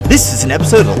This is an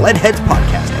episode of the Leadheads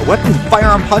Podcast, a weapons and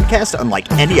firearm podcast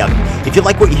unlike any other. If you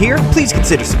like what you hear, please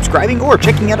consider subscribing or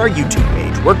checking out our YouTube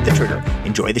page. Work the trigger.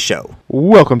 Enjoy the show.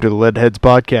 Welcome to the Leadheads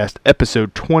Podcast,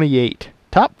 episode 28.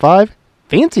 Top 5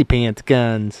 Fancy Pants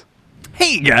Guns.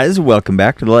 Hey guys, welcome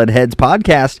back to the Leadheads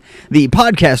Podcast, the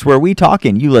podcast where we talk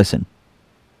and you listen.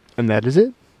 And that is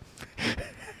it.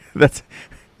 That's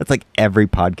like every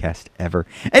podcast ever.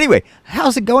 Anyway,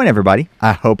 how's it going, everybody?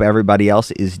 I hope everybody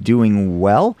else is doing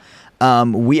well.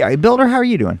 Builder, how are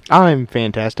you doing? I'm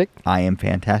fantastic. I am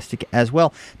fantastic as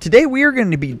well. Today we are going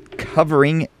to be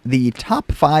covering the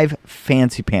top 5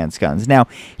 fancy pants guns. Now,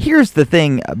 here's the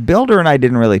thing. Builder and I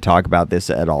didn't really talk about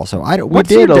this at all. So We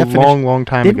did a long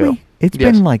time ago. It's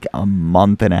been like a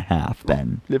month and a half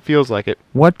then. It feels like it.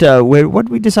 What did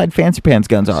we decide fancy pants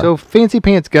guns are? So fancy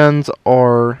pants guns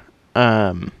are,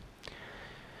 they're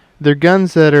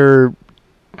guns that are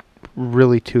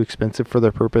really too expensive for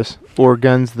their purpose, or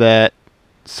guns that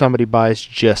somebody buys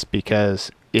just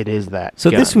because it is that.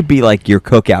 So gun. this would be like your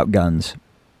cookout guns.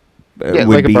 Yeah,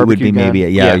 like a barbecue gun.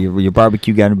 Your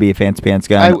barbecue gun would be a fancy pants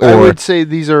gun. I would say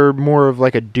these are more of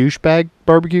like a douchebag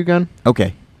barbecue gun.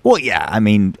 Okay. Well, yeah. I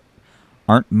mean,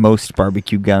 aren't most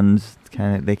barbecue guns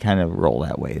they kind of roll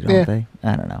that way, don't they?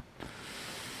 I don't know.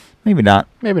 Maybe not.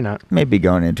 Maybe not. Maybe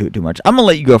going into it too much. I'm gonna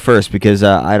let you go first because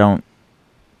I don't.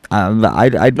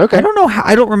 I don't know how.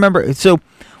 I don't remember. So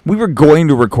we were going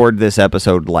to record this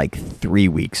episode like 3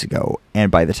 weeks ago,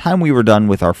 and by the time we were done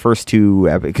with our first two,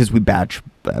 because we batch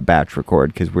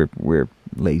record because we're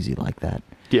lazy like that.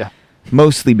 Yeah.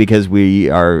 Mostly because we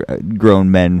are grown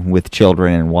men with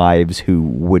children and wives who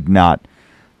would not.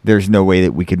 There's no way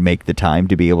that we could make the time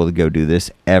to be able to go do this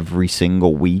every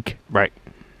single week. Right.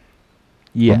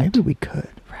 Yeah. Maybe we could.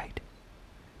 Right.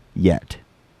 Yet.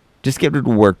 Just get it a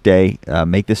work day.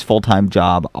 Make this full-time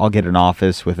job. I'll get an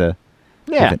office with an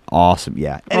awesome.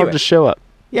 Yeah. Anyway, I'll just show up.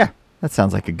 Yeah. That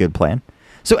sounds like a good plan.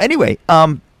 So anyway,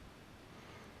 yeah,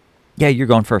 you're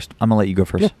going first. I'm gonna let you go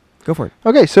first. Yeah. Go for it.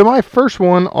 Okay, so my first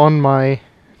one on my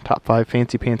top 5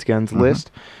 fancy pants guns list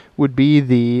would be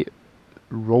the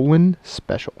Roland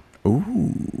Special.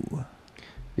 Ooh.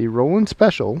 The Roland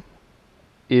Special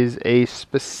is a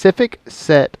specific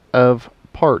set of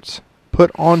parts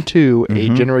put onto a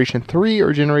Generation 3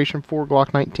 or Generation 4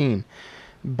 Glock 19.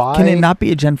 Can it not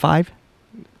be a Gen 5?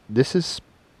 This is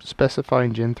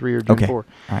specifying Gen 3 or Gen 4. All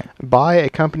right. By a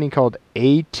company called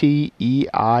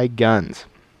ATEI Guns.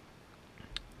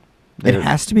 It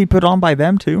has to be put on by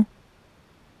them, too?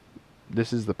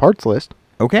 This is the parts list.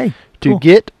 Okay. To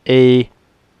get a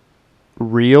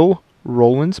real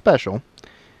Roland Special,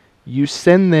 you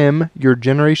send them your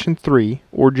Generation 3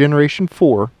 or Generation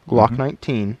 4 Glock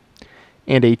 19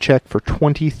 and a check for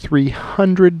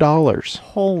 $2,300.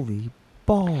 Holy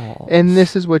balls. And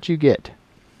this is what you get.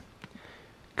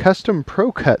 Custom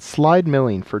Pro Cut slide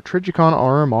milling for Trijicon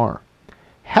RMR.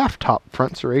 Half-top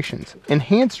front serrations.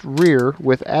 Enhanced rear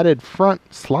with added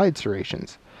front slide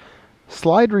serrations.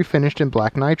 Slide refinished in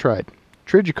black nitride.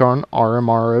 Trijicon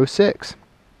RMR06.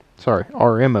 Sorry,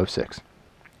 RM06.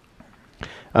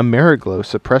 Ameriglow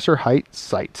suppressor height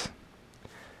sights.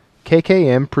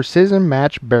 KKM precision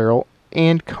match barrel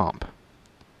and comp.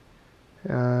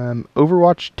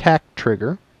 Overwatch tack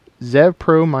trigger. Zev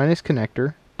Pro minus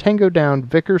connector. Tango down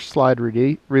Vickers slide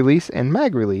release and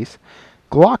mag release.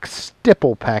 Glock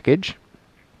stipple package,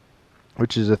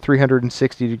 which is a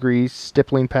 360 degrees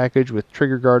stippling package with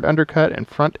trigger guard undercut and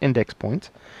front index points.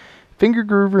 Finger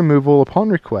groove removal upon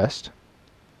request.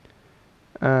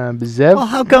 Zev. Well,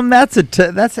 how come that's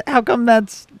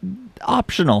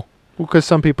optional? Well, because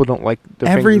some people don't like the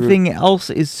everything else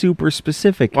is super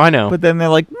specific. Well, I know, but then they're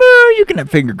like, you can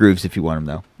have finger grooves if you want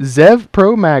them, though. Zev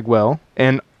Pro Magwell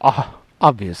and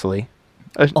obviously.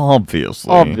 A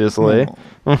Surefire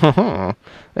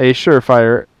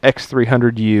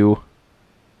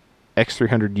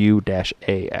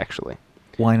X300U-A, actually.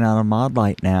 Why not a Mod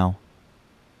Light now?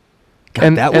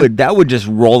 God, that would just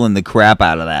roll in the crap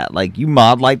out of that. Like, you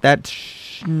Mod Light that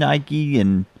Nike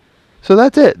and... So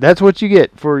that's it. That's what you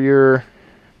get for your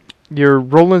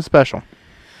Roland Special.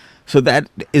 So that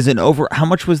is how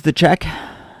much was the check?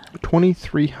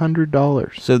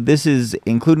 $2,300. So this is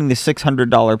including the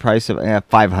 $600 price of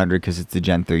 $500 because it's the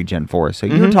Gen 3, Gen 4. So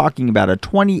you're talking about a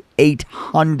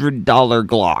 $2,800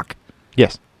 Glock.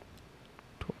 Yes.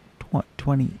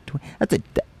 20 that's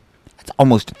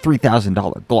almost a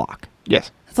 $3,000 Glock.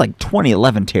 Yes. That's like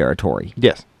 2011 territory.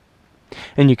 Yes.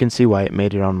 And you can see why it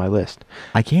made it on my list.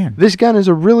 I can. This gun is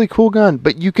a really cool gun,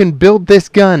 but you can build this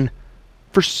gun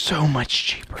for so much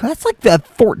cheaper. That's like the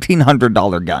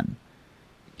 $1,400 gun.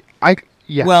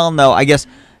 Yeah. Well, no, I guess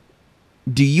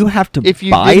Do you have to If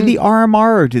you buy didn't- the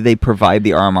RMR, or do they provide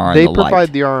the RMR They and the light?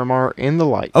 provide the RMR and the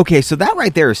light. Okay, so that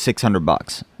right there is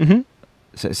 $600. Mm-hmm.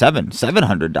 So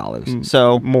 $700.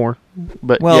 So More,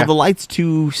 but well, yeah. the light's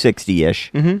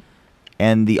 $260-ish, Mm-hmm.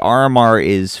 and the RMR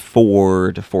is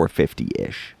 $400 to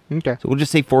 $450-ish. Okay. So we'll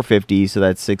just say $450. So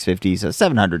that's $650. So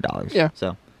 $700. Yeah.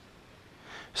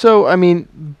 So I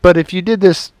mean, but if you did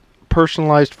this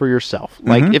personalized for yourself,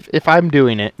 like Mhm. if I'm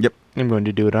doing it, Yep. I'm going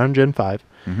to do it on Gen 5.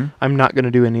 Mm-hmm. I'm not going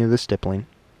to do any of the stippling.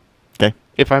 Okay.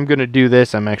 If I'm going to do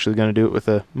this, I'm actually going to do it with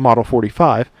a Model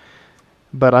 45.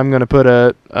 But I'm going to put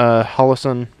a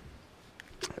Holosun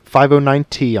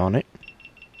 509T on it.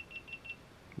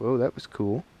 Whoa, that was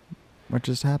cool. What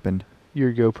just happened?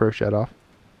 Your GoPro shut off.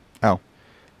 Oh.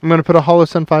 I'm going to put a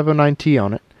Holosun 509T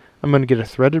on it. I'm going to get a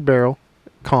threaded barrel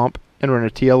comp and run a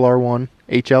TLR1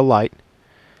 HL light.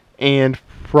 And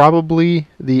probably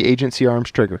the Agency Arms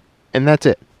trigger. And that's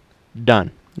it.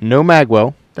 Done. No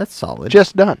magwell. That's solid.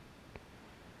 Just done.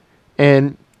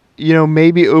 And, you know,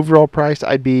 maybe overall price,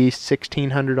 I'd be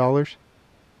 $1,600.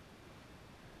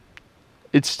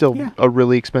 It's still Yeah. a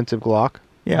really expensive Glock.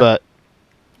 Yeah. But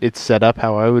it's set up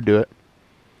how I would do it.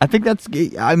 I think that's.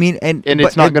 I mean, and And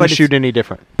it's not going to shoot any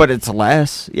different. But it's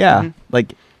less. Yeah. Mhm.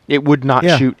 Like. It would not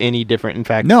Yeah. shoot any different. In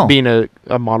fact, No. being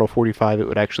a Model 45, it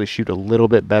would actually shoot a little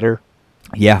bit better.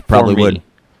 Yeah, for probably me. would.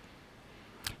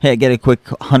 Hey, I get a quick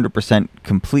 100%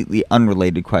 completely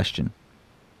unrelated question.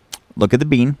 Look at the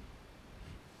bean.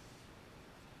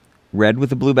 Red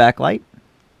with a blue backlight.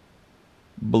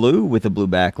 Blue with a blue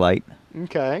backlight.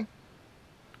 Okay.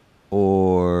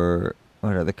 Or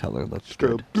what other color looks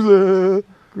good? Blah.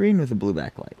 Green with a blue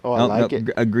backlight. Oh, I like it.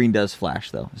 A green does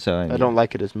flash though. So I don't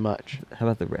like it as much. How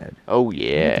about the red? Oh, How about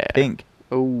yeah. the pink.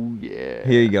 Oh, yeah.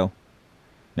 Here you go.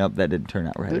 Nope, that didn't turn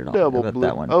out right The at all. double How about blue.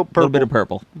 that one? Oh, A little bit of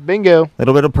purple. Bingo.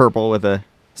 Little bit of purple with a.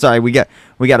 Sorry, we got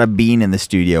a bean in the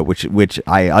studio, which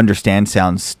I understand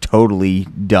sounds totally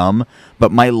dumb,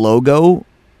 but my logo,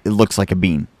 it looks like a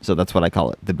bean, so that's what I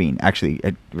call it, the bean. Actually,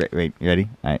 wait, you ready?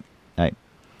 All right.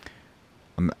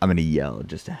 I'm gonna yell,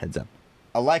 just a heads up.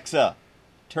 Alexa,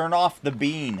 turn off the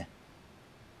bean.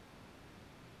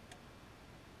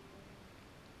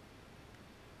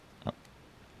 Oh.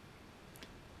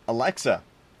 Alexa,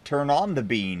 turn on the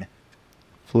bean.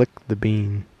 Flick the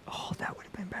bean. Oh, that would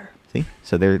have been better. See?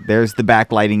 So there's the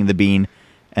backlighting of the bean,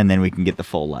 and then we can get the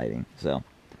full lighting. So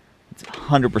it's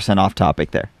 100% off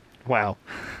topic there. Wow.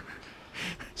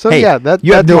 So, Hey, yeah, that's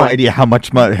you have no fine. idea how much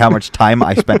time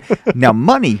I spent. Now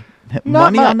money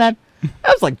on much.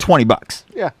 that was like $20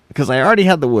 Yeah. because I already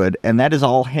had the wood, and that is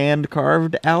all hand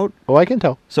carved out. Oh, I can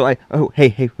tell. So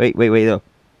hey, wait though,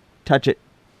 touch it.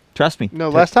 Trust me. No,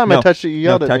 last time I touched it, you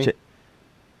yelled at touch me. it.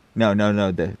 No,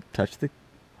 touch the.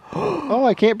 Oh,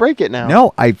 I can't break it now.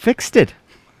 No, I fixed it.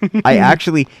 I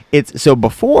actually it's so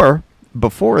before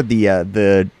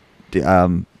the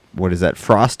what is that,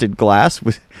 frosted glass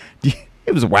was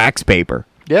it was wax paper.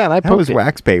 Yeah, and I That poked was it.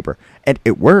 wax paper, and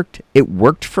it worked. It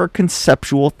worked for a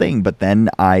conceptual thing, but then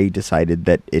I decided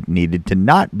that it needed to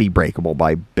not be breakable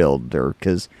by builder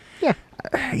because Yeah.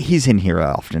 he's in here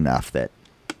often enough that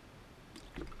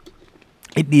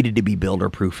it needed to be builder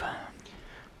proof.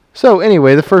 So,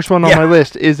 anyway, the first one on Yeah. my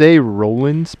list is a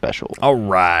Roland Special. All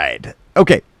right.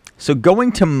 Okay. So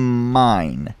going to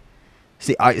mine.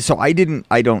 See, I didn't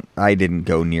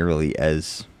go nearly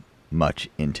as much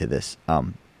into this.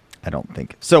 I don't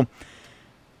think. So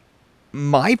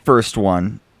my first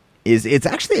one it's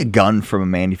actually a gun from a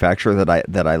manufacturer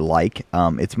that I like.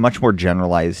 It's much more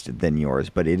generalized than yours,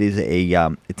 but it is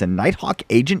it's a Nighthawk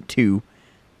Agent 2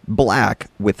 black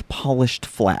with polished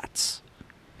flats.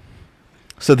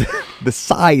 So the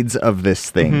sides of this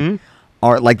thing Mhm.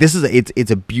 are like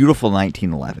it's a beautiful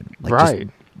 1911, like Right.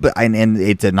 but and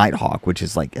it's a Nighthawk, which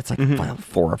is like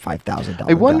 $4,000 or $5,000.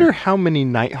 I wonder how many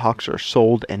Nighthawks are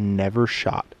sold and never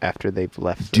shot after they've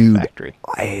left the Dude, factory.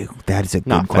 that is a good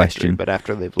Not question. factory, but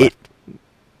after they've It- left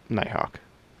Nighthawk.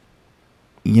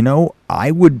 You know, I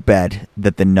would bet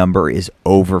that the number is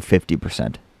over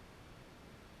 50%.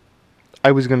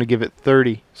 I was going to give it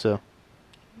 30, so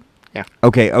yeah.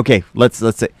 Okay. Let's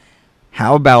say,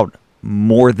 how about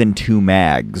more than 2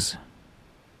 mags?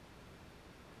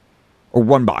 Or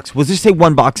 1 box. We'll just say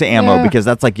 1 box of ammo Yeah. because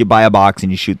that's like you buy a box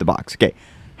and you shoot the box. Okay.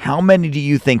 How many do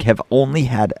you think have only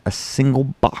had a single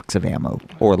box of ammo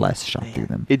or less shot through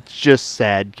them? It's just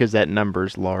sad because that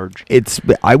number's large.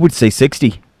 I would say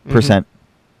 60%.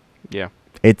 Yeah.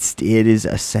 It is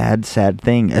a sad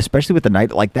thing, especially with the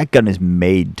night. Like, that gun is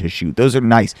made to shoot. Those are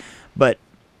nice, but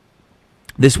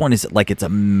this one is like it's a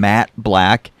matte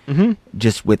black, Mm-hmm.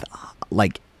 just with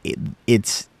like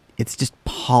it's it's just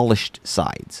polished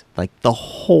sides. Like the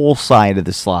whole side of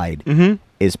the slide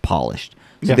is polished.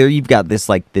 So there you've got this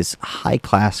high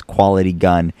class quality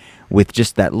gun with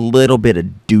just that little bit of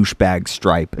douchebag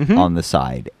stripe on the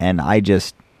side, and I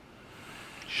just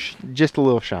a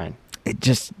little shine. It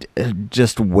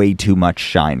just way too much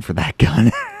shine for that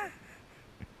gun.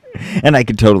 And I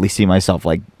could totally see myself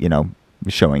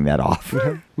showing that off.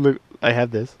 Look, I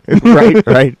have this.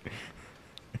 right.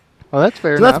 Well, that's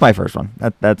fair So enough. that's my first one.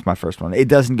 That's my first one. It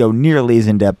doesn't go nearly as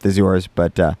in depth as yours,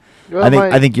 but Well,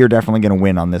 I think you're definitely going to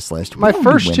win on this list. My We don't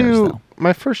first need winners, two, though.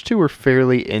 my first two were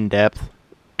fairly in depth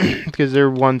because they're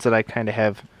ones that I kind of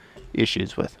have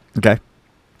issues with. Okay.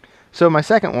 So my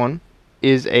second one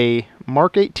is a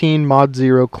Mark 18 Mod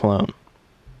Zero clone.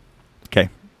 Okay.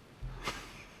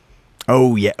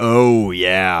 Oh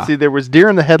yeah. See, there was deer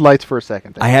in the headlights for a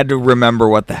second there. I had to remember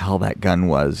what the hell that gun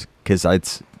was because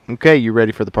Okay, you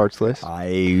ready for the parts list?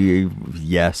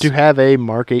 yes. To have a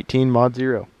Mark 18 Mod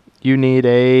Zero, you need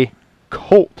a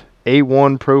Colt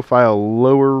A1 profile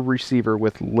lower receiver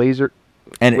with laser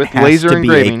and with it has laser to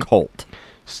engraving. be a Colt.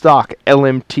 Stock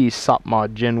LMT SOP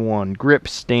Mod Gen 1, grip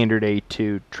standard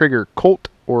A2, trigger Colt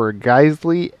or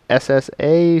Geisley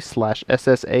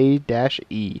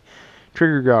SSA/SSA-E,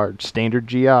 trigger guard standard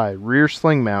GI, rear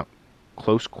sling mount,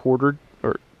 close quartered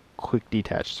or quick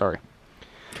detach, sorry.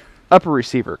 Upper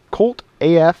receiver, Colt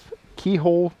AF,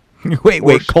 keyhole.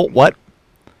 Wait, Colt what?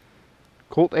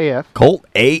 Colt AF. Colt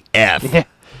AF. Yeah.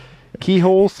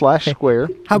 Keyhole / square.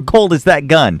 How cold is that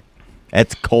gun?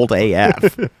 That's Colt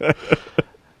AF.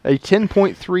 A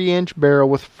 10.3 inch barrel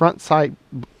with a front sight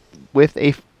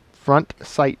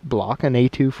block, an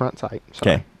A2 front sight.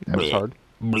 Sorry, Okay. that was hard.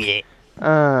 Blech.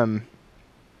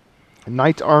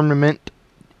 Knight's Armament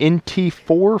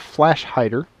NT4 flash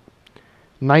hider.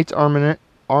 Knight's Armament.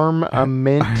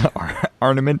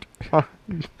 Ornament.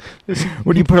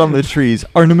 What do you put on the trees?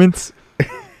 Ornaments.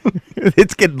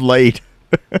 It's getting late.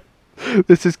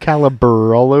 This is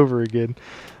Caliber all over again.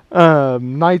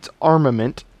 Knight's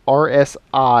Armament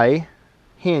RSI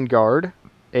handguard.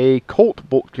 A Colt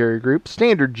bolt carrier group.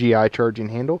 Standard GI charging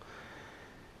handle.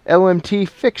 LMT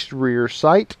fixed rear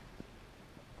sight.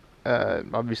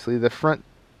 Obviously the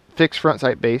fixed front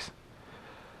sight base.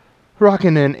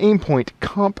 Rocking an Aimpoint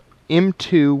Comp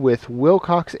M2 with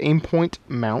Wilcox Aimpoint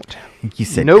mount. You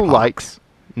said no Cox. lights,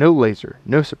 no laser,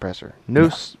 no suppressor, no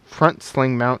front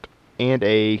sling mount, and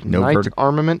a No Knight's vertic-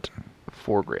 Armament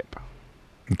foregrip.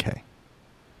 Okay.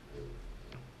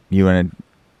 You want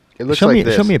It to looks show like me?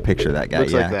 this. Show me a picture of that guy.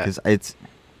 Looks like Yeah, that. because it's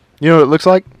You know what it looks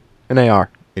like? An AR.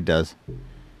 it does.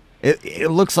 It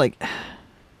looks like,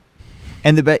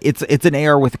 and it's an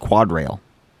AR with a quad rail.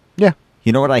 Yeah,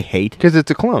 You know what I hate? because it's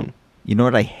a clone. You know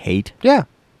what I hate? Yeah,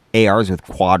 ARs with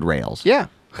quad rails. yeah.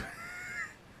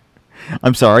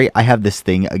 I'm sorry, I have this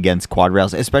thing against quad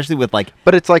rails, especially with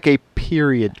But it's like a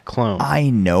period clone. I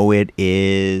know it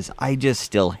is. I just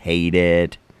still hate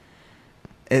it.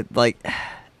 It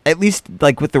at least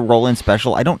with the roll-in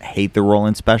special, I don't hate the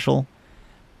roll-in special.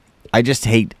 I don't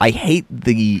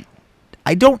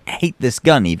hate this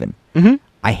gun even. Mm-hmm.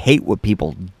 I hate what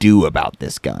people do about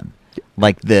this gun.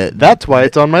 That's why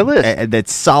it's on my list.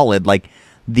 That's solid.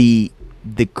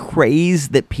 The craze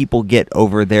that people get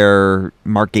over their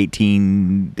Mark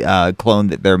 18 clone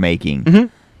that they're making, Mm-hmm.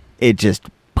 it just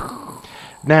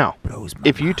Now, blows my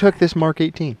if you took this Mark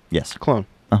 18 yes, clone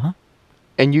uh-huh,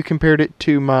 and you compared it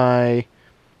to my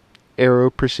Aero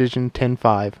Precision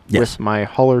 10.5 Yes. with my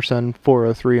Hollerson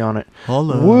 403 on it,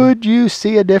 Hello. would you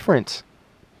see a difference?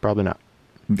 Probably not.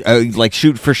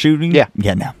 shoot for shooting? Yeah.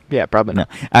 No. Yeah, probably No. not.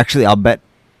 Actually, I'll bet.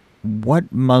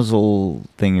 What muzzle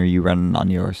thing are you running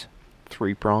on yours?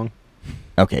 3-prong.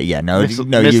 Okay, yeah, no, it'd be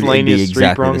Miscellaneous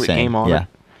exactly 3-prong the that same. came on Yeah, it.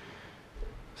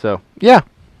 So, yeah.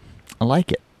 I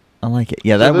like it.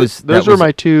 Yeah, So those were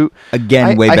my two.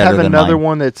 again way better I have than another mine.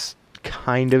 one that's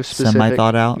kind of specific. Semi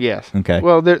thought out. Yes. Okay.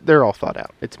 Well, they're all thought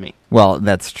out. It's me. Well,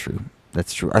 that's true.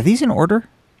 That's true. Are these in order?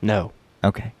 No.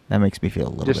 Okay, that makes me feel a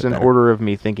little Just bit in better. order of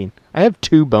me thinking. I have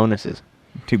 2 bonuses.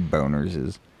 2 boners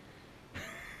is.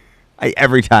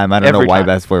 Every time I don't know Every why time.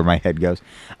 that's where my head goes.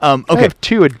 I Okay, have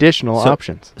 2 additional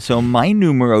options. so my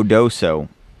numero doso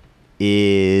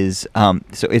is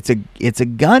so it's a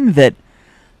gun that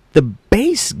the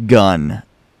base gun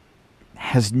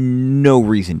has no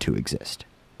reason to exist,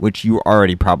 which you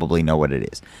already probably know what it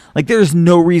is. There's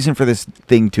no reason for this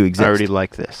thing to exist. I already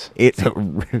like this. It's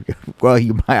well,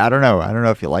 you might. I don't know. I don't know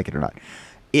if you like it or not.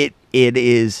 It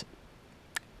is.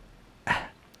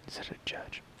 Is it a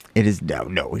judge? It is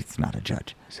no. It's not a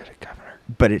judge. Is it a governor?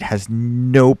 But it has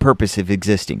no purpose of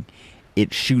existing.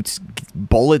 It shoots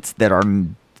bullets that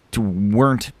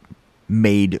weren't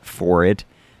made for it,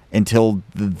 until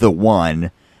the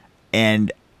one,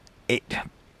 and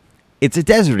it's a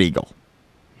Desert Eagle.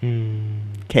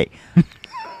 Okay.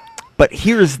 But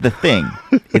here's the thing.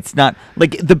 It's not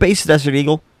like the base Desert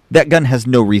Eagle, that gun has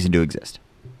no reason to exist.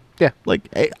 Yeah. Like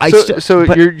So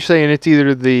you're saying it's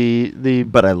either the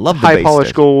but I love the high base polished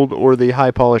Desert. gold or the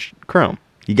high polished chrome.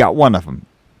 You got one of them.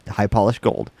 High polished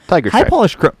gold. Tiger High stripe.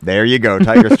 polished chrome. There you go,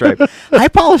 Tiger stripe. High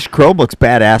polished chrome looks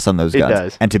badass on those It guns.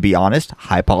 does. And to be honest,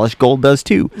 high polished gold does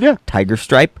too. Yeah. Tiger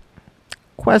stripe,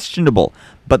 questionable.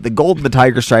 But the gold and the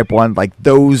Tiger stripe one, like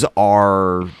those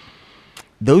are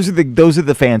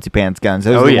the fancy pants guns.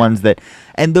 Those are the ones that,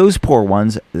 and those poor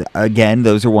ones, again,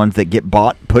 those are ones that get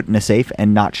bought, put in a safe,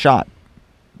 and not shot,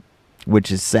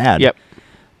 which is sad. Yep.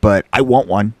 But I want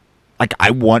one. Like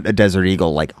I want a Desert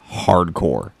Eagle, like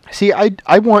hardcore. See, I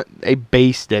want a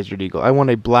base Desert Eagle. I want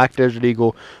a black Desert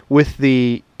Eagle with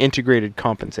the integrated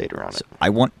compensator on it. I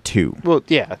want two. Well,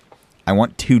 yeah. I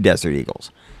want two Desert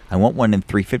Eagles. I want one in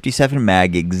 357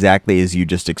 mag, exactly as you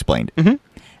just explained. Mhm.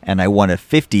 And I want a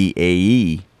 50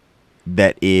 AE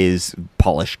that is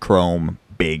polished chrome,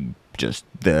 big, just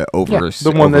the over.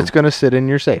 The one that's going to sit in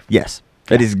your safe. Yes,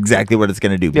 that is exactly what it's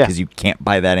going to do because you can't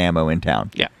buy that ammo in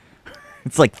town. Yeah.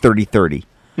 It's like 30-30.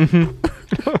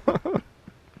 Mm-hmm.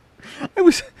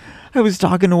 I was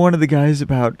talking to one of the guys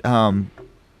about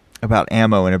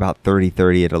ammo and about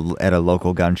 30-30 at a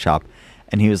local gun shop,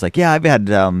 and he was like, "Yeah, I've had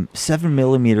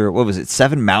 7mm. What was it?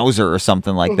 7 Mauser or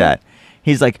something like that."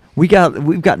 He's like, "We've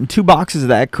gotten 2 boxes of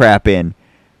that crap in,"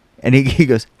 and he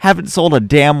goes, "Haven't sold a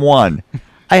damn one.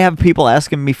 I have people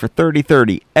asking me for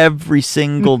 30-30 every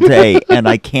single day, and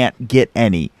I can't get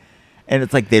any." And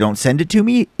it's like they don't send it to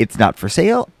me. It's not for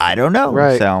sale. I don't know.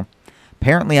 Right. So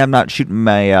apparently, I'm not shooting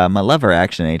my my lever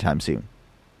action anytime soon.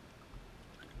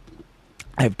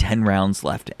 I have 10 rounds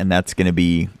left, and that's gonna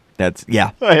be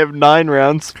yeah. I have 9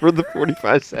 rounds for the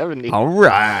 4570. All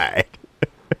right.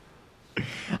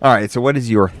 All right. So what is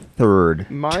your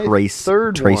third? My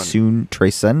third one.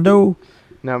 Tracendo.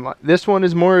 Now, this one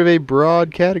is more of a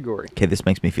broad category. Okay, this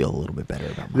makes me feel a little bit better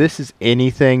about mine. This is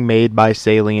anything made by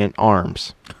Salient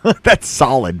Arms. That's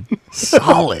solid.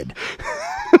 Solid.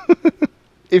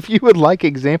 If you would like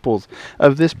examples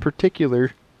of this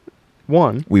particular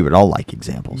one, We would all like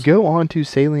examples. go on to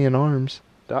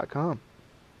salientarms.com.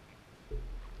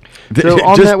 So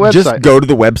on that website- just go to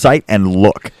the website and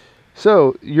look.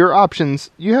 So your options,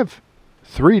 you have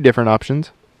 3 different options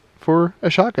for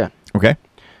a shotgun. Okay.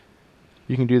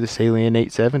 You can do the Salient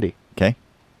 870 Okay.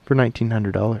 for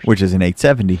 $1,900. Which is an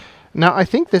 870. Now, I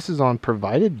think this is on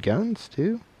provided guns,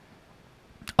 too.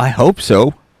 I hope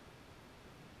so.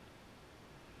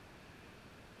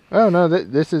 Oh, no,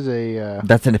 this is a...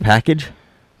 That's in a package.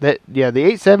 the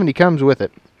 870 comes with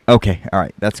it. Okay. All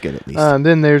right. That's good at least.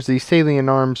 Then there's the Salient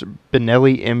Arms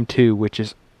Benelli M2, which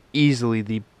is easily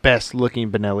the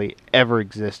best-looking Benelli ever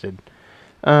existed.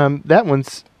 That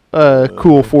one's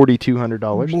cool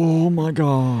 $4,200. Oh my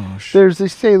gosh. There's the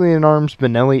Salient Arms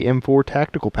Benelli M4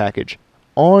 Tactical Package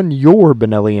on your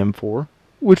Benelli M4,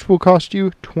 which will cost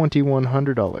you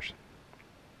 $2,100.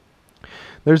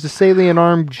 There's the Salient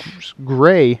Arms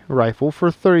Gray rifle for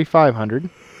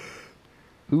 $3,500.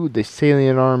 Ooh, the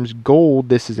Salient Arms Gold.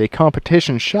 This is a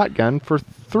competition shotgun for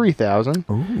 $3,000.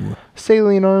 Ooh.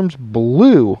 Salient Arms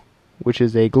Blue, which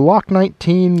is a Glock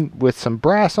 19 with some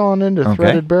brass on it, a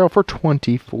threaded barrel for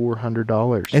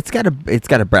 $2,400. It's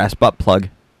got a brass butt plug.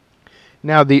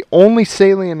 Now, the only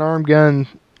Salient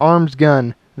Arms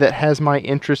gun that has my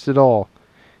interest at all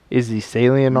is the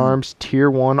Salient Arms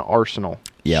Tier 1 Arsenal.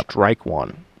 Yep. Strike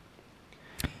 1.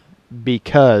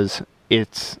 Because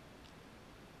it's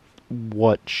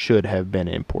what should have been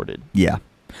imported. Yeah.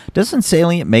 Doesn't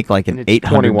Salient make like an And it's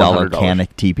 $800 $2,100. Canik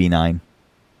TP9?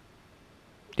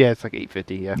 Yeah, it's like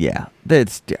 $850, yeah. Yeah.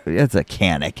 That's a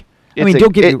Canik. I It's mean,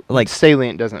 don't get me like.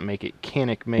 Salient doesn't make it.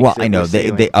 Canik makes Well, it. I know with they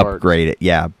Salient parts. upgrade it,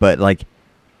 yeah, but like,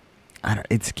 I don't.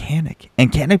 It's Canik,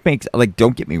 and Canik makes like.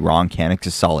 Don't get me wrong, Canik's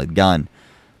a solid gun,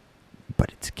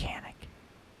 but it's Canik.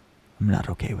 I'm not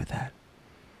okay with that.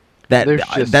 There's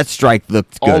just- That strike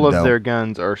looked good All of though. their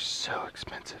guns are so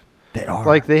expensive. They are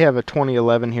Like they have a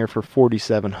 2011 here for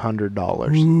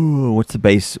 $4,700. Ooh, what's the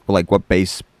base? Like what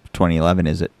base 2011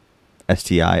 is it?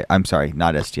 STI. I'm sorry,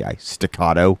 not STI.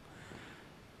 Staccato.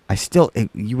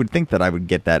 You would think that I would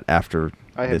get that after.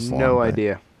 I have this no long, but-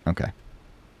 idea. Okay.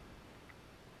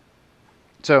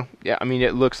 So yeah, I mean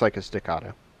it looks like a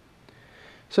staccato.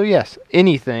 So yes,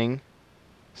 anything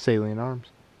Salient Arms.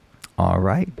 All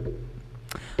right.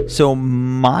 So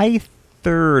my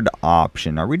third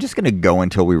option. Are we just going to go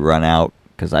until we run out?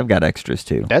 Because I've got extras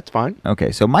too. That's fine.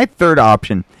 Okay. So my third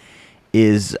option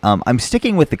is I'm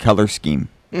sticking with the color scheme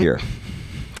here.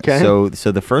 Okay.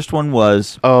 So the first one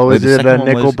was. Oh, or is the it second a one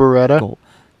nickel was Beretta? gold.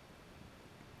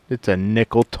 It's a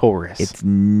nickel Taurus. It's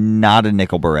not a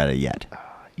nickel Beretta yet.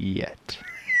 Yet.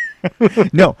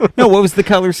 No. What was the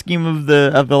color scheme of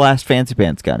the last Fancy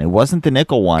Pants gun? It wasn't the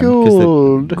nickel one. 'Cause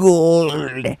Gold.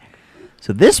 Gold.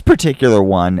 So this particular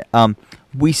one,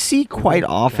 we see quite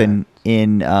often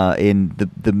in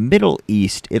the Middle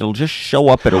East. It'll just show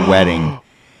up at a wedding.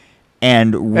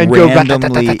 And go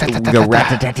randomly rat-ta-ta-ta-ta-ta-ta-ta-ta. go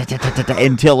rat-ta-ta-ta-ta-ta-ta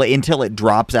until it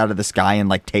drops out of the sky and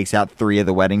like takes out 3 of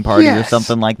the wedding party or Yes.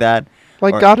 something like that.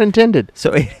 Like Or- God intended.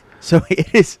 So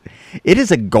it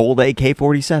is a gold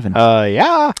AK-47.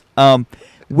 Yeah.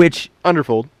 Which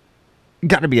Underfold.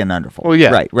 got to be an underfold. Well, yeah.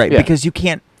 Right, Yeah. because you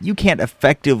can't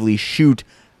effectively shoot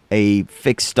a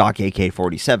fixed stock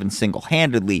AK-47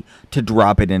 single-handedly to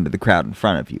drop it into the crowd in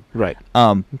front of you. Right.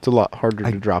 Um, It's a lot harder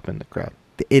to drop in the crowd.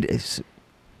 it is.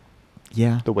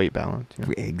 Yeah. The weight balance. Yeah.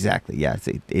 Exactly. Yeah.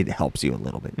 It helps you a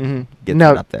little bit. Mm-hmm. Get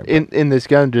Now, that up there. in this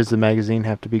gun, does the magazine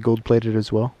have to be gold plated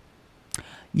as well?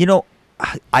 You know,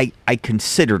 I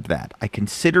considered that. I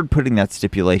considered putting that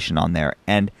stipulation on there,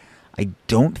 and I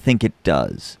don't think it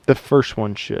does. The first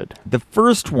one should. The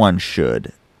first one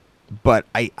should, but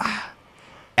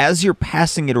as you're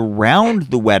passing it around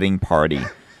the wedding party,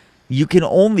 you can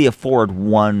only afford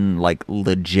one like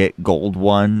legit gold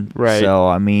one. Right. So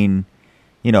I mean,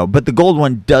 you know, but the gold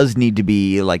one does need to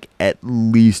be like at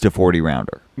least a 40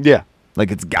 rounder. Yeah. Like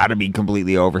it's got to be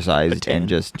completely oversized 10. and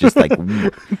just like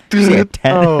just a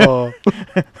 10. Oh.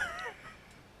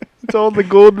 It's all the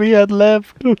gold we had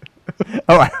left.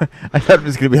 Oh, I thought it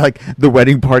was gonna be like the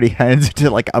wedding party hands it to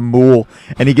like a mule,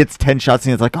 and he gets 10 shots,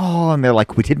 and he's like, "Oh," and they're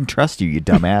like, "We didn't trust you, you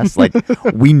dumbass. Like,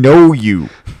 we know you.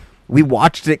 We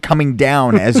watched it coming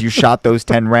down as you shot those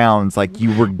 10 rounds. Like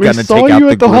you were We gonna saw take out you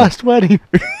the at the groom." last wedding.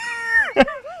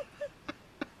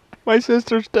 My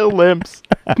sister still limps.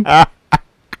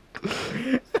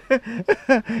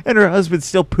 And her husband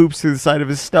still poops through the side of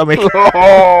his stomach.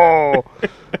 Oh.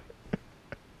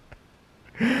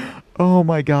 Oh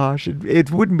my gosh,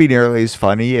 it wouldn't be nearly as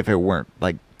funny if it weren't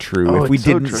like true. Oh, if we it's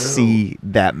so didn't true. see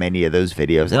that many of those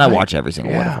videos, and I Right. watch every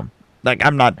single one of Yeah. them. Like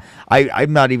I'm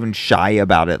not even shy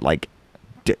about it. Like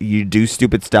you do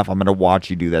stupid stuff, I'm gonna watch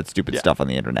you do that stupid Yeah. stuff on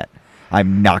the internet.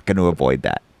 I'm not gonna avoid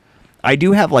that. I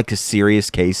do have like a serious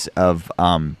case of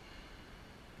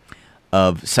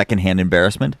secondhand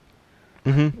embarrassment.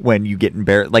 Mm-hmm. When you get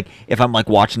embarrassed, like if I'm like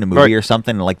watching a movie Right. or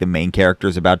something and like the main character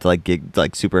is about to like get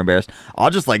like super embarrassed, I'll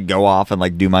just like go off and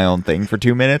like do my own thing for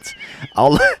 2 minutes.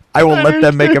 I will let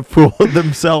them make a fool of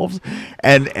themselves,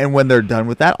 and when they're done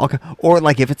with that, or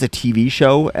like if it's a TV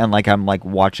show and like I'm like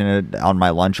watching it on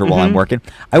my lunch or while I'm Mhm. working,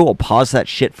 I will pause that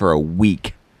shit for a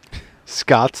week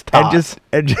Scott's top. and just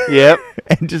Yep.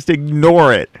 and just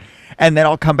ignore it, and then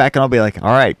I'll come back and I'll be like, all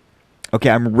right. Okay,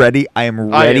 I'm ready. I am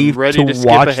ready ready to skip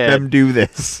watch ahead. them do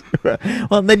this.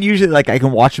 Well, and then usually, like, I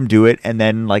can watch them do it, and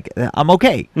then, like, I'm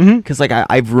okay. Mhm. Because, like,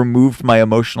 I've removed my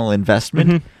emotional investment.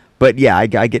 Mhm. But, yeah, I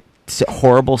get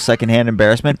horrible secondhand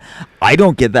embarrassment. I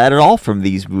don't get that at all from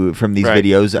these Right,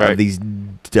 videos right. of these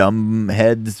dumb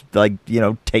heads, like, you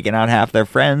know, taking out half their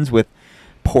friends with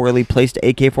poorly placed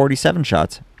AK-47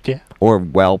 shots. Yeah. Or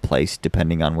well-placed,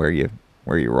 depending on where you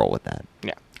roll with that.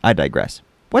 Yeah. I digress.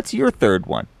 What's your third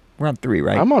one? We're on 3,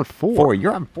 right? I'm on 4. 4.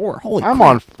 You're on 4. Holy I'm crap.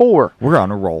 on 4. We're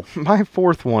on a roll. My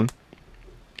fourth one.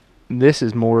 This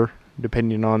is more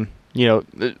depending on, you know,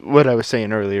 what I was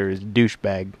saying earlier is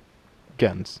douchebag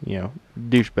guns, you know,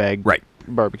 douchebag Right.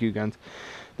 barbecue guns.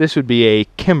 This would be a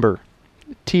Kimber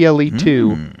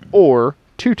TLE2 or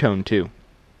Two-Tone 2.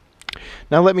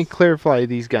 Now let me clarify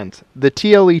these guns. The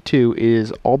TLE2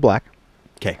 is all black.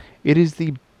 Okay. It is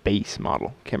the base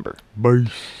model Kimber.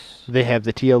 Base. They have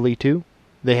the TLE2.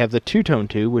 They have the Two-Tone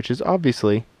 2, which is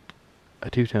obviously a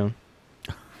two-tone.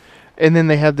 And then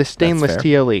they have the stainless fair.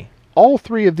 TLE. All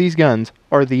 3 of these guns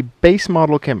are the base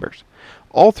model Kimbers.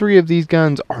 All 3 of these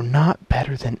guns are not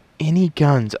better than any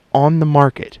guns on the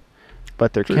market,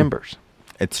 but they're True. Kimbers.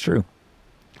 It's true.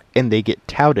 And they get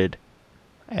touted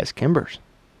as Kimbers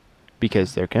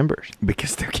because they're Kimbers.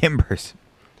 Because they're Kimbers.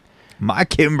 My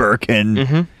Kimber can...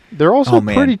 Mm-hmm. They're also Oh,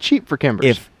 man. pretty cheap for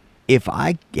Kimbers. If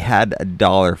I had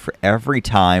 $1 for every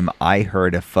time I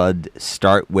heard a FUD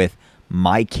start with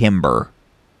my Kimber,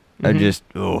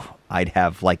 I'd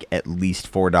have like at least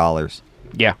 $4.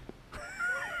 Yeah.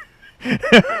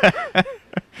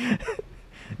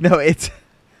 No,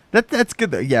 that's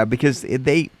good though. Yeah, because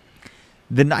the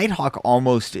Nighthawk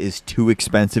almost is too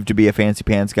expensive to be a fancy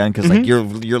pants gun because like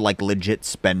you're like legit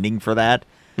spending for that.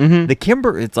 Mm-hmm. The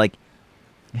Kimber, it's like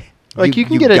You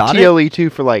can get a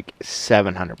TLE2 for like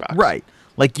 $700. right.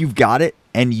 Like you've got it,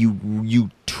 and you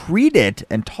treat it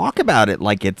and talk about it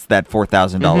like it's that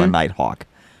 $4,000 Nighthawk,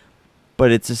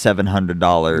 but it's a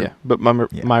 $700. Yeah, but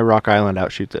my Rock Island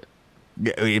outshoots it.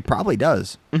 It probably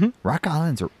does. Mm-hmm. Rock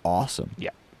Islands are awesome. Yeah.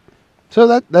 So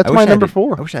that's my number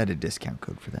 4. I wish I had a discount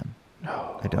code for them.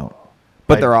 No, I don't.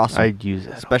 But they're awesome. I'd use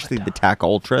it, especially the TAC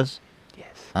Ultras.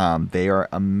 Yes. They are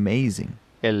amazing.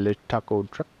 El Taco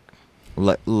Truck.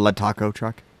 La Taco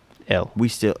Truck. El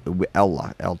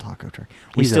Taco Truck.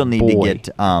 We He's still a need boy. to get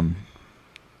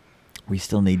we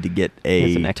still need to get He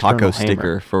has a an taco external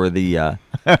sticker hammer. for the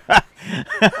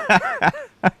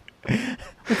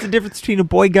What's the difference between a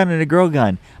boy gun and a girl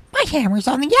gun? My hammer's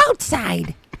on the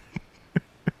outside.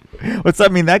 What's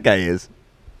that mean that guy is?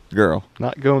 Girl.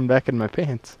 Not going back in my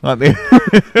pants. I mean,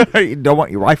 you don't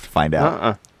want your wife to find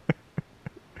out.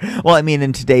 Well, I mean,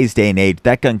 in today's day and age,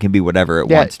 that gun can be whatever it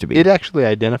wants to be. It actually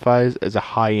identifies as a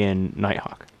high-end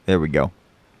Nighthawk. There we go.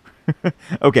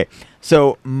 Okay,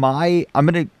 so I'm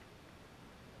gonna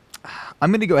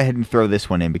go ahead and throw this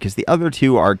one in because the other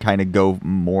two are kind of go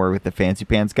more with the fancy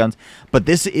pants guns, but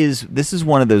this is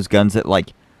one of those guns that,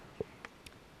 like,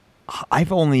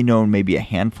 I've only known maybe a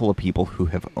handful of people who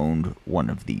have owned one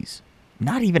of these.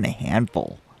 Not even a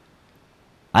handful.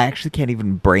 I actually can't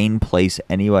even brain place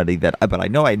anybody but I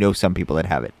know some people that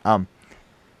have it.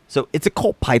 So it's a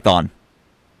Colt Python.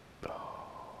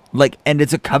 Like, and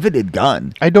it's a coveted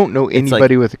gun. I don't know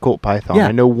anybody with a Colt Python. Yeah.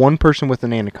 I know one person with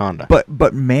an Anaconda.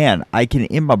 But man, I can,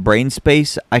 in my brain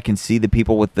space, I can see the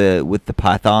people with the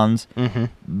Pythons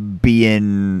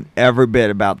being every bit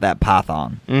about that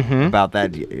Python. About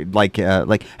that, like,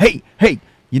 hey,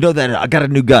 you know that I got a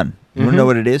new gun. You want to know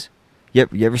what it is? You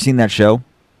ever seen that show?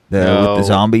 With the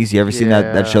zombies? You ever seen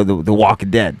that show, The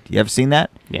Walking Dead? You ever seen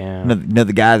that? Yeah. No,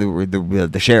 the guy,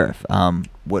 the sheriff.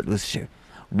 What was the sheriff?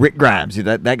 Rick Grimes.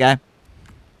 That guy?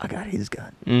 I got his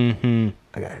gun.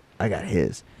 I got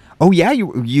his. Oh yeah,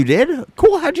 you did?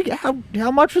 Cool. How'd you get?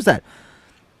 How much was that?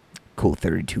 Cool,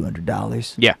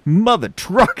 $3,200. Yeah. Mother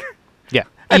truck. Yeah.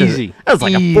 That Easy. was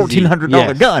like Easy. a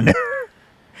 $1,400 gun.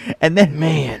 And then,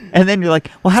 Man. and then you're like,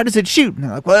 well, how does it shoot? And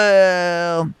they're like,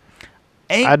 well,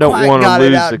 I don't want to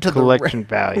lose the collection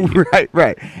value.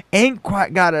 Right. Ain't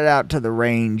quite got it out to the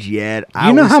range yet.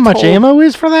 You know how much ammo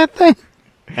is for that thing?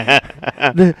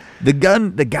 The guy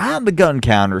on the gun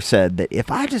counter said that if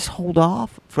I just hold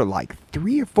off for like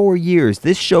 3 or 4 years,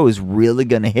 this show is really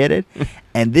going to hit it,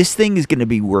 and this thing is going to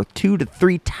be worth 2 to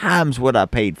 3 times what I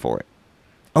paid for it.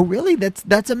 Oh, really?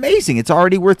 That's amazing. It's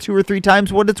already worth 2 or 3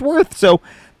 times what it's worth. So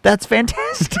that's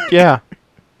fantastic. Yeah.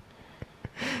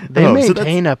 They so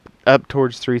maintain up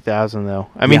towards 3,000 though.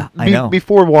 I mean, Yeah, I know.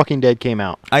 before Walking Dead came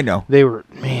out, I know. they were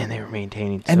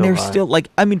maintaining. And so they're high. still, like,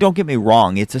 I mean, don't get me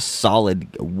wrong. Was a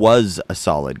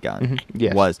solid gun.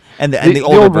 Yes. Was. And the the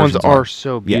older old ones versions are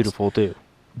so beautiful too.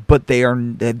 But they're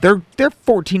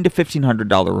 $1,400 to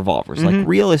 $1,500 revolvers. Like,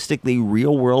 realistically,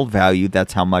 real world value,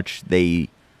 that's how much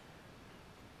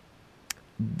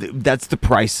that's the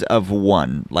price of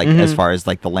one, like, as far as,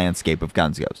 like, the landscape of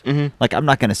guns goes. Like, I'm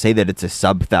not going to say that it's a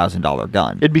sub $1,000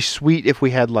 gun. It'd be sweet if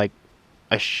we had like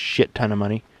a shit ton of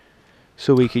money,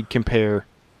 so we could compare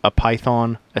a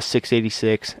Python, a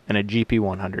 686, and a GP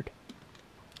 100.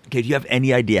 Okay, do you have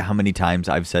any idea how many times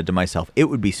I've said to myself, it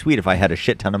would be sweet if I had a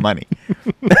shit ton of money?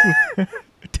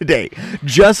 Today.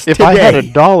 Just If today. I had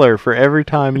 $1 for every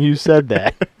time you said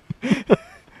that.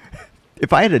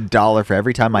 If I had $1 for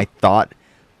every time I thought,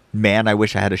 man, I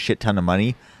wish I had a shit ton of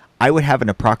money, I would have an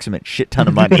approximate shit ton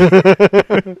of money.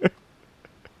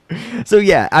 So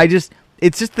yeah,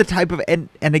 it's just the type of, and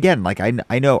again, like, I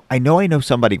know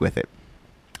somebody with it,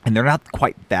 and they're not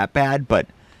quite that bad, but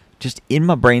just in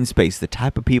my brain space, the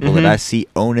type of people that I see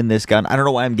owning this gun, I don't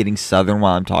know why I'm getting Southern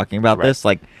while I'm talking about this,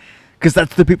 like, because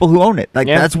that's the people who own it. Like,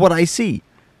 that's what I see.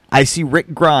 I see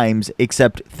Rick Grimes,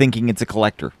 except thinking it's a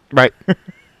collector. Right. So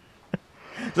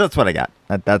that's what I got.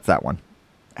 That's that one.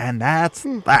 And that's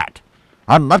that.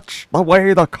 And that's the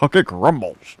way the cookie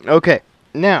crumbles. Okay.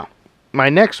 Now, my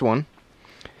next one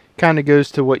kind of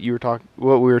goes to what we were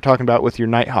talking about with your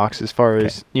Nighthawks, as far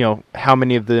as, how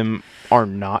many of them are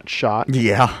not shot.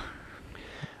 Yeah.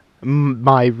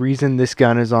 My reason this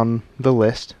gun is on the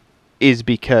list is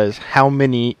because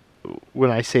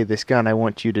when I say this gun, I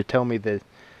want you to tell me the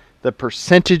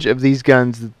percentage of these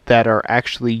guns that are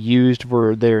actually used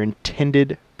for their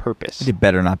intended purpose. It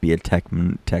better not be a Tech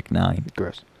 9.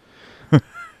 Gross.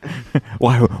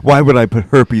 Why would I put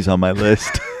herpes on my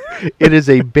list? It is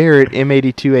a Barrett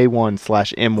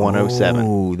M82A1/M107.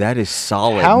 Oh, that is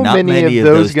solid. How Not many of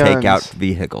of those take out guns-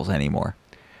 vehicles anymore.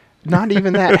 Not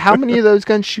even that. How many of those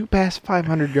guns shoot past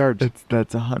 500 yards?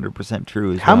 That's 100%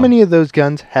 true as How well. many of those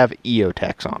guns have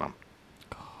EOTechs on them?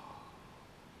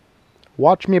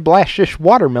 Watch me blast this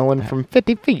watermelon from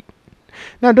 50 feet.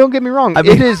 Now, don't get me wrong. I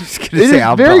mean, it I is, was it gonna say, is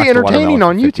I'll very blast a entertaining watermelon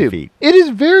on from 50 YouTube. feet. It is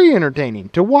very entertaining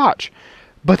to watch.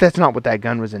 But that's not what that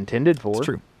gun was intended for. It's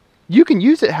true. You can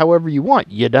use it however you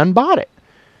want. You done bought it.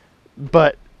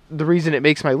 But the reason it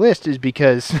makes my list is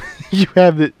because you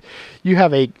have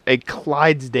a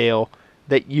Clydesdale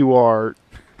that you are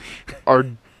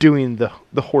doing the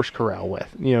horse corral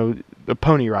with. You know, the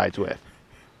pony rides with.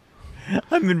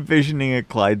 I'm envisioning a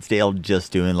Clydesdale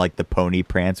just doing like the pony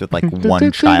prance with like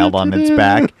one child on its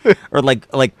back, or like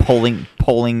pulling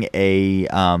a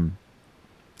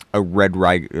red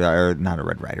rider, or not a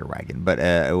red rider wagon, but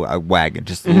a wagon,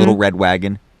 just a little red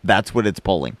wagon. That's what it's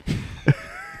pulling.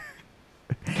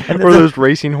 Or those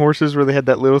racing horses where they had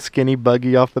that little skinny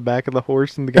buggy off the back of the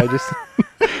horse, and the guy just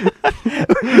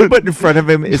but in front of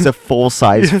him is a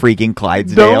full-size freaking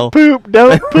Clydesdale. don't poop,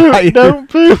 Right. don't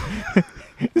poop.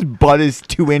 His butt is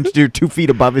 2 feet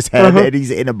above his head, and he's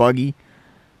in a buggy.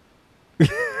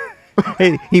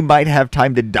 Hey, he might have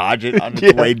time to dodge it on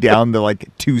its way down the like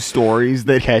 2 stories.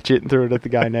 That Catch it and throw it at the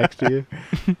guy next to you.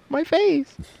 My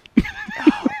face.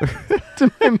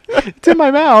 It's in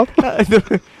my mouth.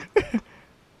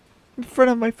 in front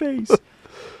of my face.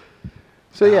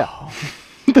 So yeah,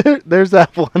 there's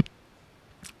that one.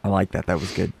 I like that. That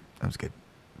was good. It's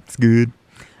good.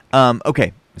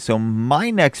 Okay, so my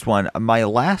next one, my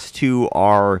last 2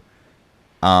 are,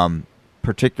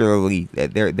 particularly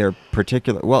they're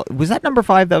particular. Well, was that number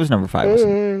 5? That was number 5.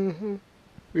 Wasn't it?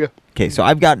 Yeah. Okay, so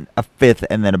I've got a 5th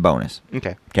and then a bonus.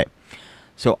 Okay. Okay,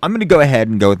 so I'm gonna go ahead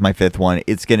and go with my 5th one.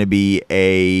 It's gonna be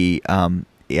a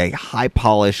high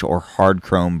polish or hard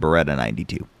chrome Beretta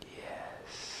 92.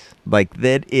 Yes. Like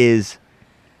that is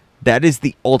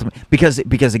the ultimate, because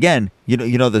again,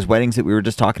 you know those weddings that we were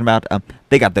just talking about,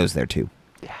 they got those there too.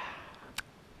 Yeah.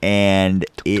 And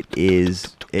they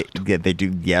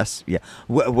do, yes, yeah.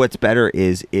 What's better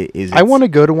is I want to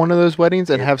go to one of those weddings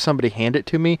and have somebody hand it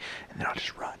to me, and then I'll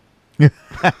just run.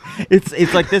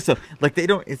 it's like this though. Like they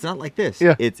don't. It's not like this.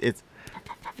 Yeah. It's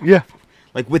Yeah.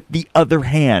 like with the other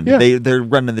hand. Yeah. They're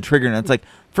running the trigger, and it's like,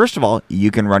 first of all,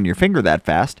 you can run your finger that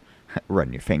fast.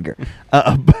 Run your finger,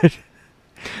 but.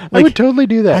 I would totally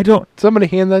do that. I don't- Somebody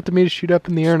hand that to me to shoot up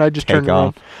in the air, and I just turn Take around.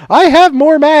 off. I have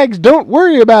more mags. Don't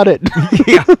worry about it.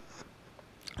 Yeah.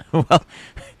 Well,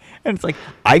 and it's like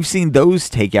I've seen those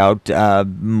take out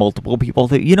multiple people.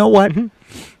 You know what?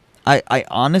 I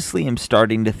honestly am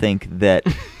starting to think that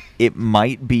it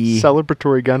might be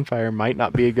Celebratory gunfire might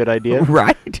not be a good idea.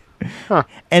 right, Huh.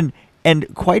 and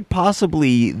quite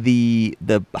possibly the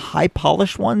high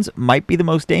polished ones might be the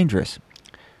most dangerous.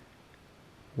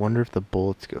 Wonder if the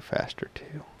bullets go faster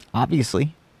too.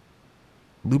 Obviously,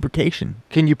 lubrication.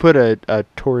 Can you put a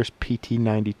Taurus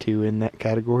PT92 in that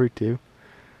category too?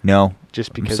 No,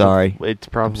 Just I'm because sorry. it's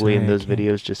probably in sorry, I those can't.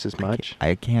 videos just as much.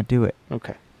 I can't do it.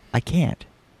 Okay. I can't.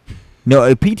 No,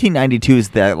 a PT92 is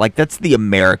that's the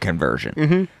American version.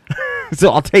 Mm-hmm.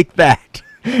 So I'll take that.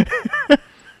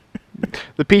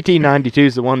 The PT92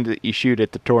 is the one that you shoot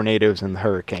at the tornadoes and the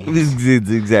hurricanes. That's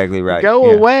exactly right. Go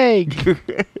yeah. away.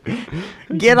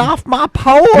 Get off my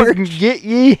porch. Get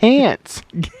ye hands.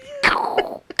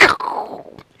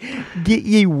 Get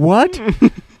ye what?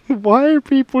 Why are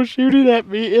people shooting at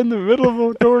me in the middle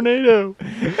of a tornado?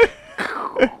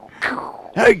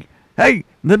 Hey,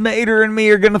 the Nader and me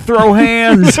are going to throw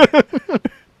hands.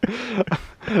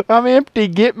 I'm empty.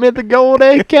 Get me the gold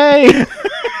AK.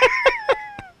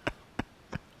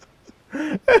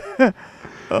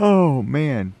 Oh,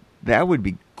 man. That would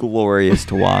be glorious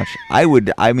to watch.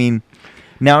 I mean,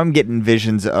 now I'm getting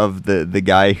visions of the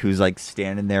guy who's like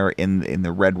standing there in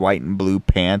the red, white, and blue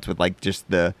pants with like just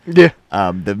the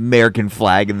American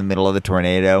flag in the middle of the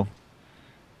tornado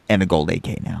and a gold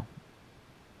AK now.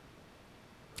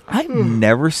 I've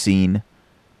never seen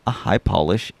a high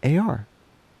polish AR.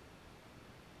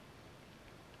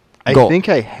 I Gold. think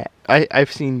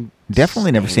I've seen.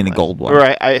 Definitely never seen a stainless. gold one.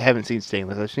 Or I haven't seen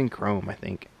stainless. I've seen chrome, I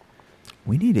think.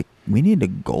 We need a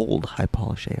gold high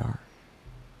polish AR.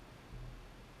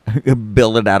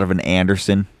 Build it out of an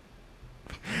Anderson.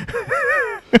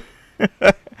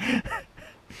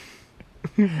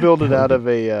 Build it out of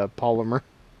a polymer.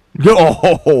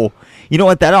 Oh, you know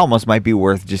what? That almost might be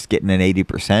worth just getting an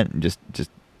 80% and just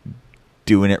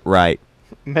doing it right.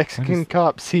 Mexican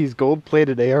cop sees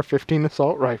gold-plated AR-15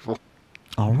 assault rifle.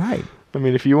 All right. I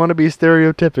mean, if you want to be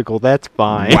stereotypical, that's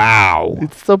fine. Wow.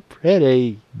 It's so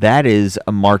pretty. That is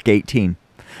a Mark 18.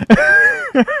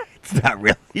 It's not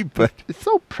really, but It's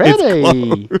so pretty.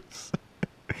 it's close.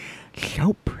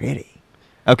 So pretty.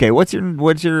 Okay, what's your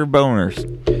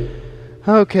boners?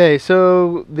 Okay,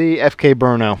 so the FK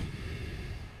Bruno.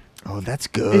 Oh, that's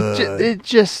good. It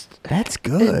just That's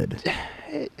good.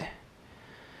 It,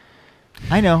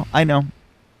 I know.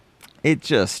 It's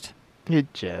just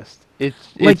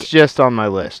on my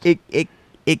list.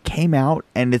 It came out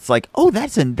and it's like, oh,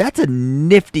 that's a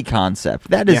nifty concept.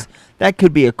 That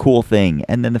could be a cool thing.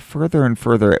 And then the further and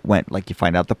further it went, like you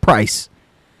find out the price,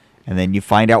 and then you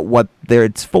find out what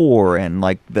it's for, and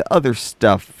like the other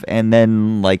stuff, and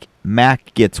then like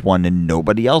Mac gets one and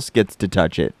nobody else gets to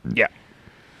touch it. Yeah.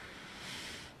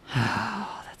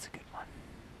 Oh, that's a good one.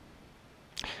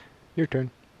 Your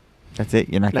turn. That's it?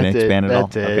 You're not going to That's it. expand at all?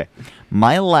 That's it. Okay.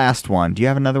 My last one. Do you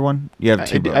have another one? You have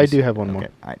two. I do have one more.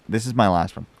 Okay. All right. This is my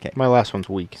last one. Okay. My last one's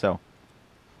weak. So,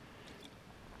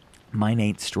 mine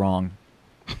ain't strong.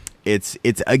 It's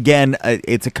again,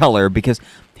 it's a color because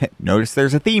notice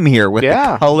there's a theme here with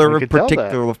the color of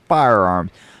particular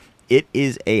firearms. It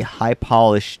is a high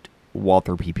polished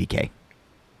Walther PPK.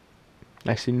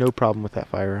 I see no problem with that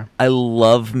firearm. I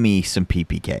love me some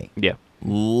PPK. Yeah.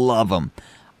 Love them.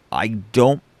 I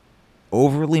don't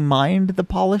overly mind the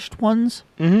polished ones.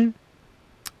 Mm-hmm.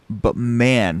 But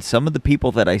man, some of the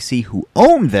people that I see who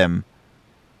own them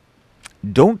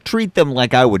don't treat them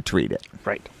like I would treat it.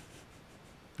 Right.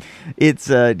 It's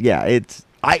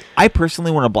I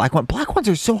personally want a black one. Black ones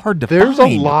are so hard to There's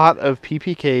find. a lot of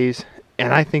PPKs,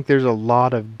 and I think there's a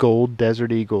lot of gold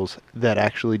Desert Eagles that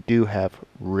actually do have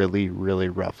really, really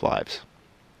rough lives.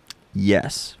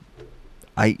 Yes.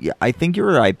 I think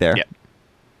you're right there. Yeah.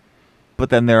 But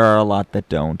then there are a lot that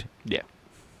don't. Yeah.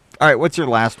 All right, what's your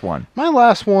last one? My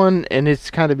last one, and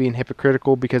it's kind of being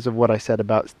hypocritical because of what I said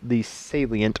about the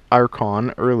Salient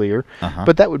Archon earlier,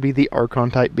 but that would be the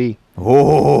Archon Type B.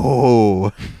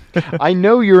 Oh. I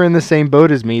know you're in the same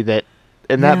boat as me, that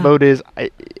boat is,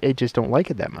 I just don't like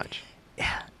it that much.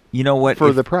 You know what?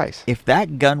 For the price. If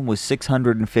that gun was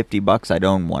 $650, I'd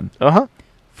own one. Uh-huh.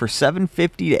 For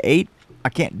 $750 to $800, I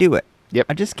can't do it. Yep.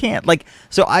 I just can't. Like,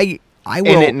 so I will.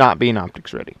 And it not being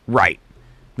optics ready. Right.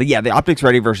 But yeah, the optics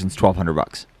ready version's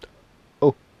 $1,200.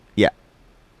 Oh. Yeah.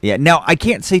 Yeah. Now I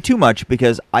can't say too much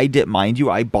because I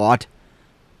bought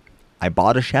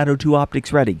a Shadow 2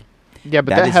 optics ready. Yeah,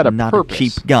 but that had a not purpose. A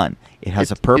cheap gun. It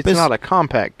has a purpose. It's not a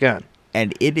compact gun.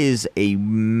 And it is a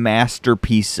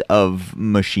masterpiece of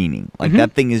machining. Like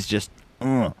that thing is just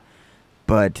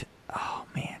But oh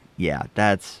man. Yeah,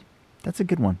 that's a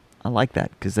good one. I like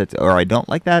that because or I don't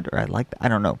like that, or I like that. I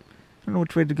don't know. I don't know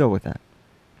which way to go with that.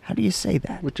 How do you say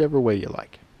that? Whichever way you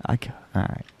like. All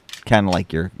right. Kind of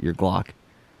like your Glock.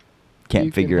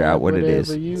 Can't figure out what it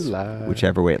is. Like.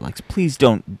 Whichever way it likes. Please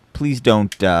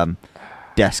don't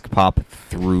desk pop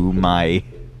through my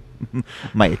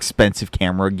expensive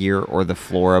camera gear or the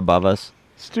floor above us.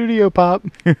 Studio pop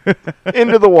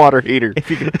into the water heater. If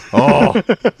you could, oh.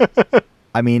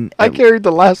 I mean, I carried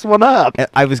the last one up.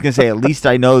 I was gonna say, at least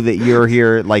I know that you're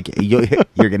here. Like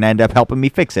you're gonna end up helping me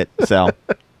fix it. So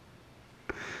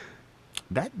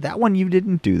that one you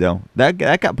didn't do though. That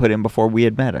got put in before we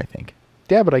had met, I think.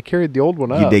 Yeah, but I carried the old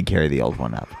one up. You did carry the old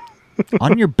one up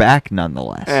on your back,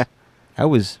 nonetheless. That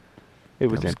was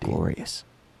empty. Glorious.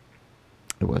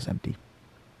 It was empty.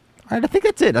 All right, I think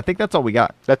that's it. I think that's all we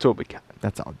got. That's what we got.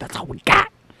 That's all we got.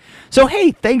 So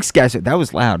hey, thanks guys. That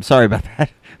was loud. Sorry about that.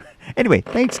 Anyway,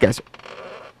 thanks, guys.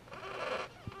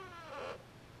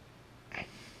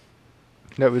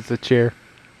 That was the chair.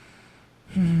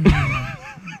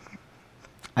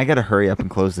 I gotta hurry up and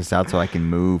close this out so I can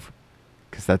move,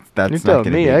 because that's You're not telling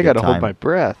gonna me be a I good gotta hold time. my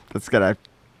breath. That's gonna.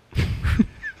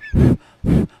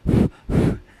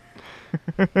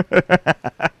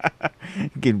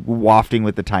 Get wafting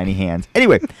with the tiny hands.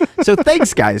 Anyway, so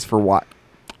thanks guys for what.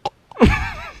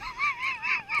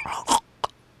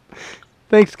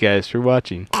 Thanks, guys, for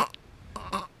watching.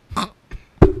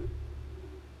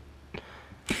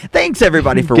 Thanks,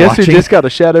 everybody, for Guess watching. who just got a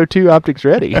Shadow 2 optics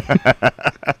ready?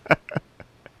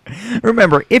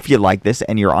 Remember, if you like this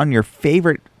and you're on your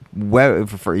favorite web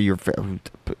for your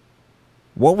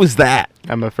what was that?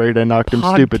 I'm afraid I knocked him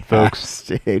stupid, folks.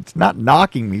 It's not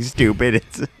knocking me stupid.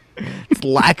 It's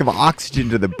lack of oxygen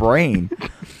to the brain.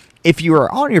 If you are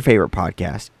on your favorite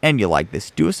podcast and you like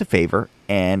this, do us a favor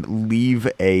and leave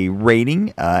a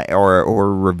rating or a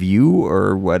review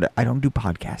or what. I don't do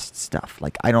podcast stuff.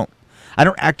 Like I don't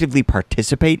actively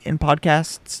participate in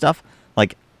podcast stuff.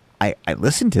 Like I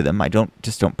listen to them. I don't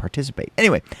participate.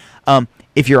 Anyway,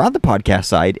 if you're on the podcast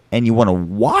side and you want to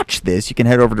watch this, you can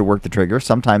head over to Work the Trigger.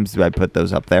 Sometimes I put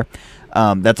those up there.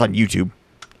 That's on YouTube.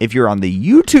 If you're on the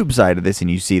YouTube side of this and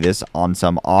you see this on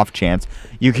some off chance,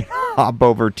 you can hop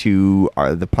over to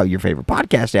your favorite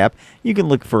podcast app. You can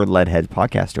look for Leadheads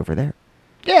Podcast over there.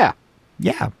 Yeah.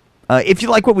 Yeah. If you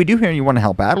like what we do here and you want to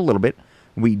help out a little bit,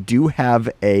 We do have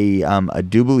a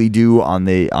doobly doo on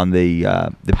the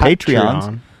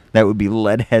Patreons. That would be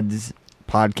Leadhead's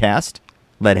podcast,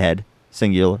 Leadhead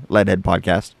singular Leadhead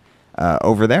podcast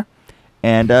over there.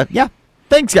 And yeah,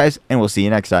 thanks guys, and we'll see you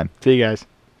next time. See you guys.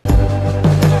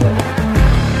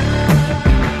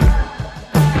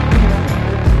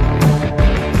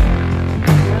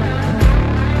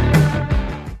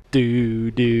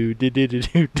 Do.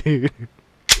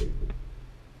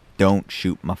 Don't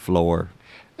shoot my floor.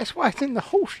 That's why it's in the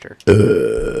holster.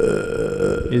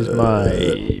 Is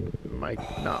my mic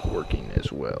not working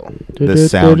as well? The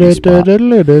soundy spot.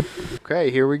 Okay,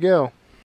 here we go.